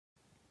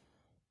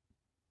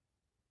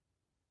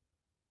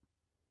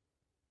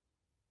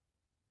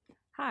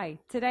Hi,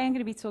 today I'm going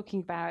to be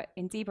talking about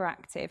INDIBA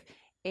ACTIV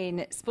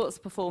in sports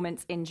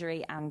performance,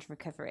 injury and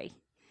recovery.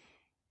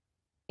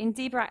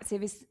 INDIBA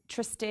ACTIV is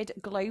trusted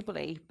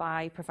globally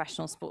by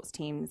professional sports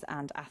teams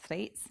and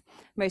athletes.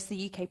 Most of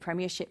the UK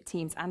Premiership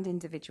teams and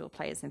individual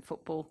players in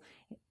football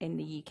in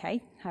the UK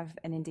have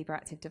an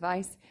INDIBA ACTIV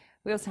device.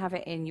 We also have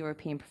it in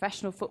European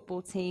professional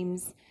football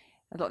teams,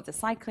 a lot of the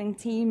cycling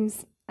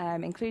teams,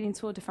 including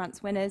Tour de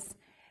France winners.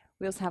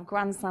 We also have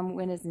Grand Slam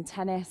winners in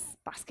tennis,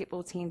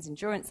 basketball teams,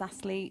 endurance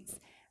athletes,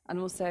 and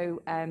also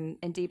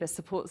INDIBA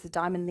supports the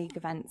Diamond League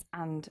events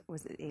and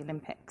was at the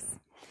Olympics.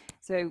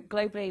 So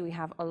globally, we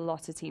have a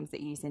lot of teams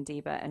that use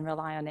INDIBA and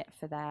rely on it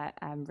for their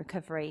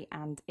recovery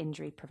and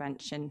injury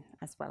prevention,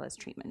 as well as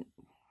treatment.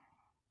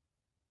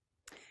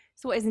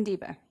 So what is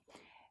INDIBA?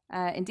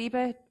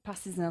 INDIBA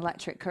passes an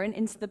electric current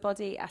into the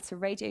body at a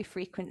radio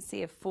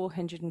frequency of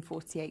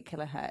 448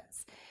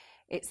 kilohertz.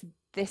 It's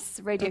this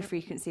radio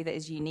frequency that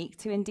is unique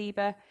to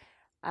INDIBA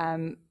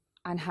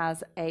and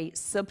has a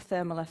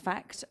subthermal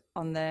effect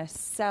on the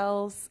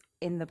cells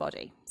in the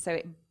body. So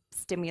it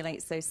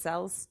stimulates those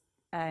cells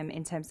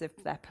in terms of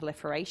their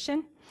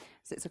proliferation.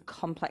 So it's a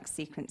complex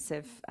sequence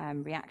of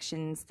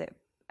reactions that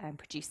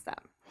produce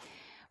that.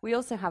 We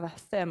also have a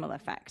thermal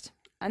effect,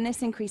 and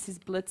this increases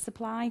blood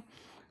supply,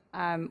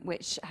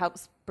 which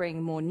helps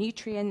bring more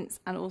nutrients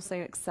and also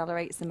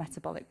accelerates the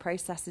metabolic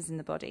processes in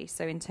the body.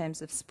 So in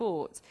terms of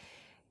sport,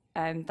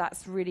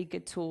 that's a really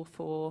good tool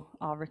for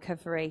our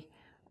recovery,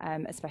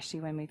 especially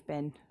when we've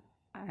been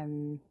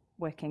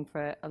working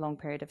for a long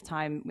period of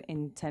time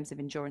in terms of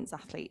endurance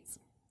athletes.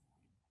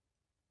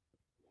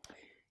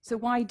 So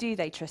why do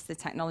they trust the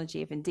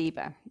technology of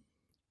INDIBA?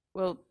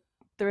 Well,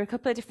 there are a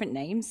couple of different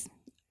names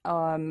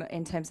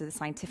in terms of the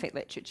scientific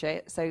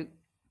literature. So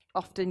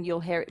often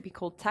you'll hear it be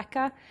called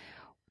TECA,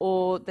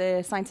 or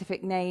the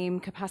scientific name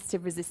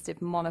capacitive resistive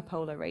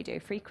monopolar radio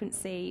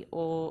frequency,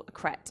 or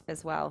CRET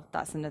as well.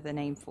 That's another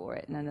name for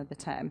it and another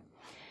term.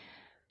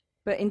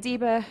 But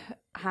INDIBA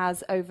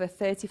has over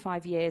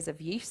 35 years of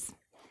use,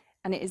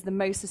 and it is the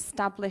most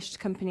established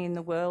company in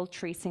the world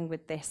treating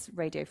with this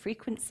radio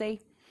frequency.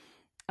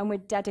 And we're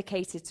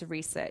dedicated to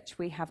research.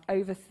 We have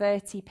over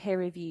 30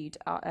 peer-reviewed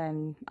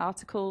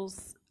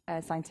articles,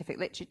 scientific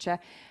literature,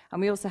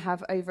 and we also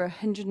have over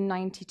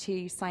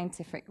 192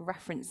 scientific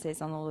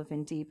references on all of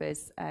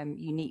INDIBA's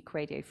unique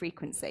radio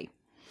frequency.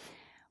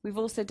 We've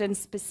also done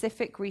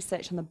specific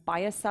research on the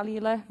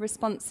biocellular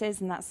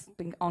responses, and that's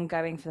been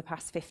ongoing for the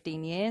past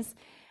 15 years.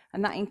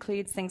 And that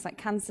includes things like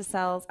cancer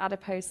cells,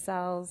 adipose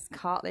cells,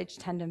 cartilage,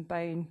 tendon,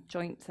 bone,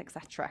 joints,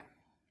 etc.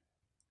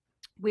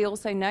 We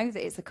also know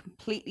that it's a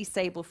completely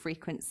stable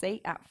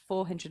frequency at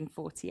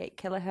 448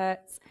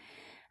 kilohertz,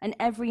 and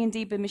every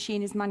INDIBA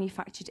machine is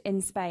manufactured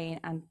in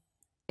Spain and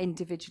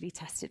individually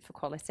tested for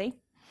quality.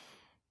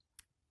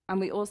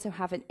 And we also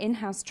have an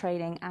in-house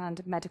training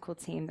and medical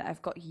team that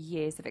have got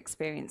years of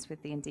experience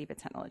with the INDIBA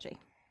technology.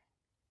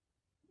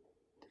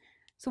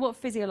 So what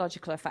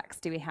physiological effects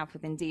do we have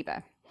with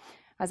INDIBA?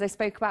 As I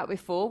spoke about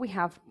before, we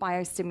have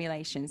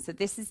biostimulation. So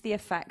this is the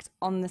effect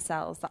on the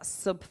cells, that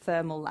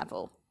subthermal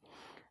level.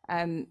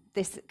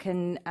 This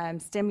can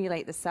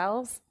stimulate the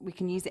cells. We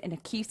can use it in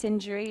acute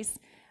injuries,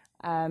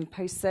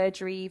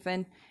 post-surgery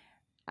even.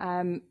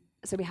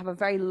 So we have a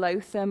very low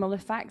thermal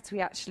effect. We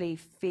actually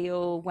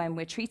feel when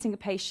we're treating a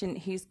patient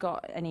who's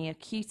got any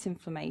acute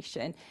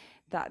inflammation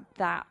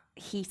that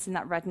heat and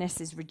that redness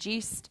is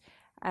reduced,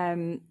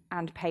 and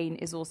pain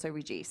is also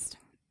reduced.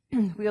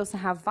 We also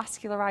have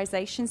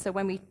vascularization. So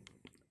when we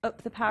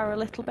up the power a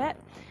little bit,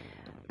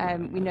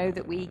 we know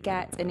that we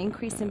get an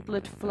increase in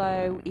blood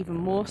flow, even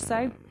more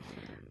so,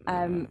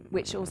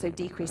 which also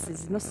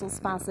decreases muscle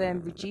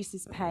spasm,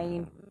 reduces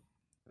pain,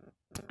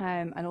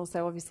 and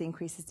also obviously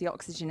increases the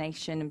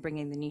oxygenation and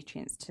bringing the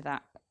nutrients to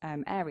that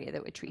area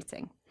that we're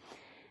treating.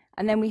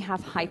 And then we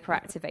have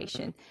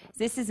hyperactivation.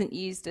 This isn't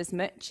used as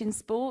much in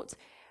sport,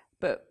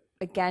 but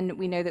again,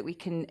 we know that we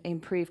can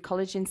improve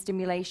collagen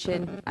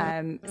stimulation,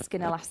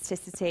 skin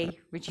elasticity,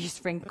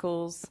 reduce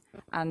wrinkles,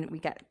 and we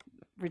get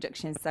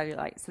reduction in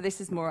cellulite. So this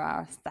is more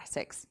our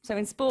aesthetics. So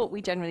in sport,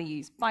 we generally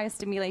use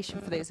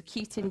biostimulation for those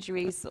acute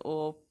injuries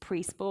or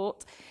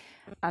pre-sport,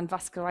 and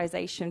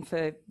vascularization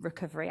for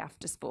recovery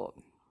after sport.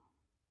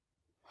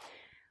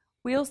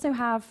 We also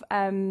have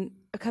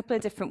a couple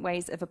of different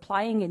ways of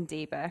applying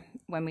INDIBA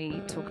when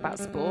we talk about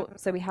sport.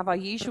 So we have our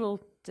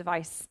usual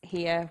device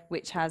here,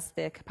 which has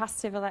the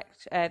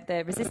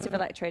the resistive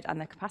electrode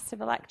and the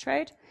capacitive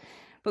electrode,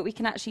 but we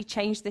can actually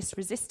change this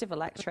resistive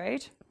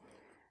electrode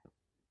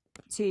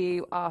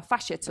to our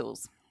fascia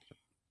tools,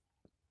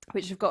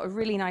 which have got a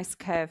really nice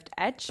curved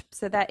edge.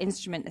 So they're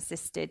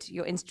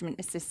your instrument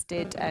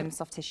assisted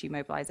soft tissue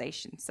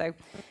mobilization. So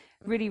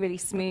really, really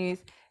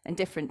smooth, and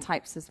different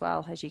types as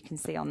well, as you can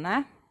see on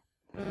there.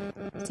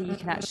 So you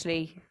can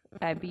actually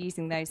be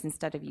using those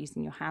instead of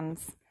using your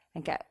hands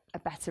and get a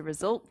better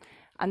result.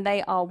 And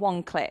they are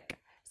one click.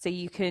 So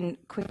you can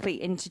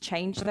quickly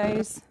interchange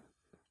those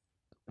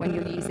when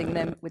you're using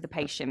them with a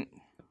patient.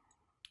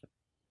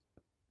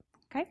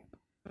 Okay.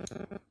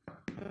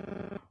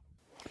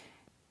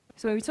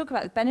 So when we talk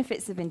about the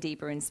benefits of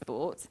INDIBA in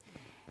sport,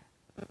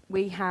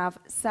 we have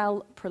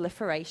cell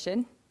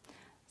proliferation.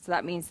 So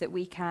that means that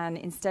we can,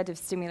 instead of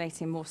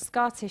stimulating more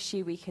scar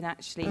tissue, we can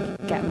actually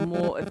get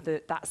more of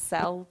that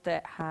cell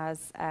that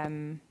has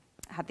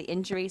had the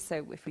injury.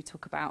 So if we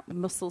talk about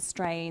muscle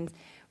strains,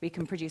 we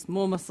can produce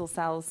more muscle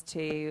cells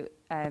to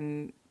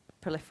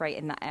proliferate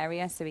in that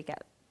area, so we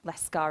get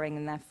less scarring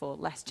and therefore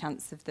less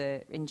chance of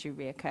the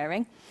injury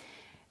reoccurring.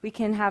 We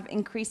can have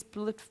increased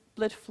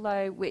blood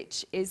flow,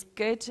 which is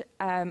good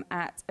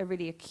at a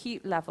really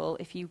acute level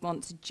if you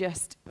want to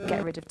just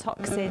get rid of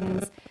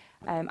toxins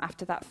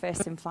after that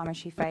first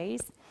inflammatory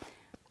phase.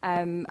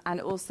 And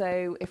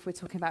also, if we're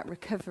talking about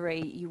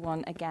recovery, you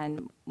want,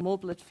 again, more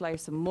blood flow,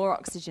 so more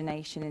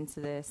oxygenation into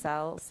the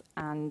cells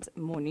and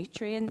more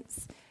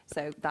nutrients,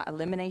 so that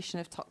elimination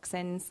of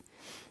toxins,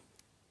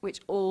 which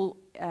all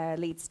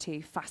leads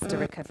to faster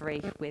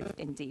recovery with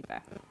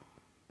INDIBA.